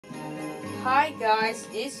Hi guys,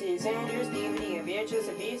 this is Andrew's DVD and VHS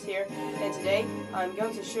Abuse here, and today I'm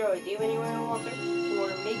going to show a DVD walker for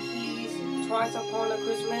Mickey's Twice Upon a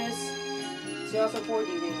Christmas 2004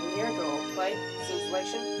 DVD. Here go, play, scene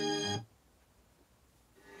selection.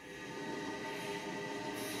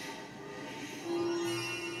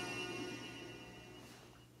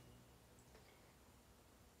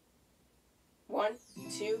 One,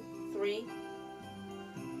 two, three,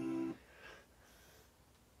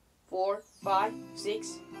 4, 5,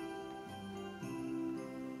 6,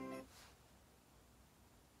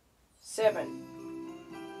 7.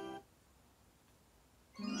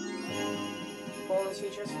 Bonus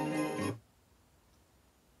features.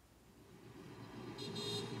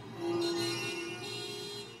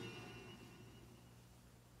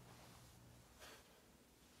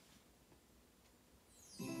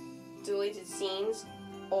 Deleted scenes,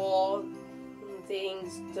 all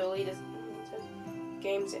things deleted.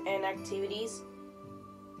 Games and activities.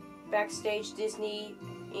 Backstage Disney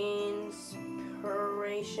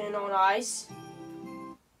Inspiration on Ice.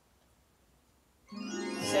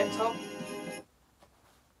 Set top.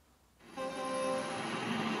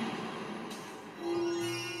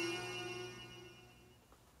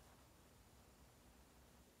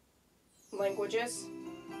 Languages.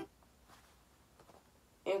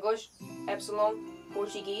 English, Epsilon,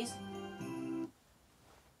 Portuguese.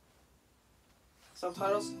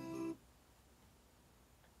 Subtitles.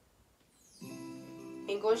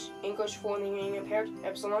 English for the hearing impaired,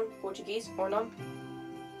 Epsilon, Portuguese, or none.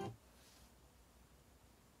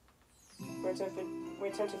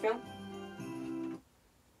 Return to film.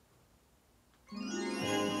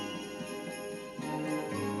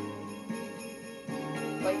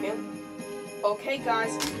 Play film. Okay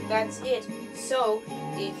guys, that's it. So,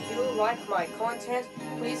 if you like my content,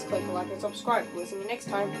 please click like and subscribe. We'll see you next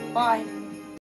time. Bye.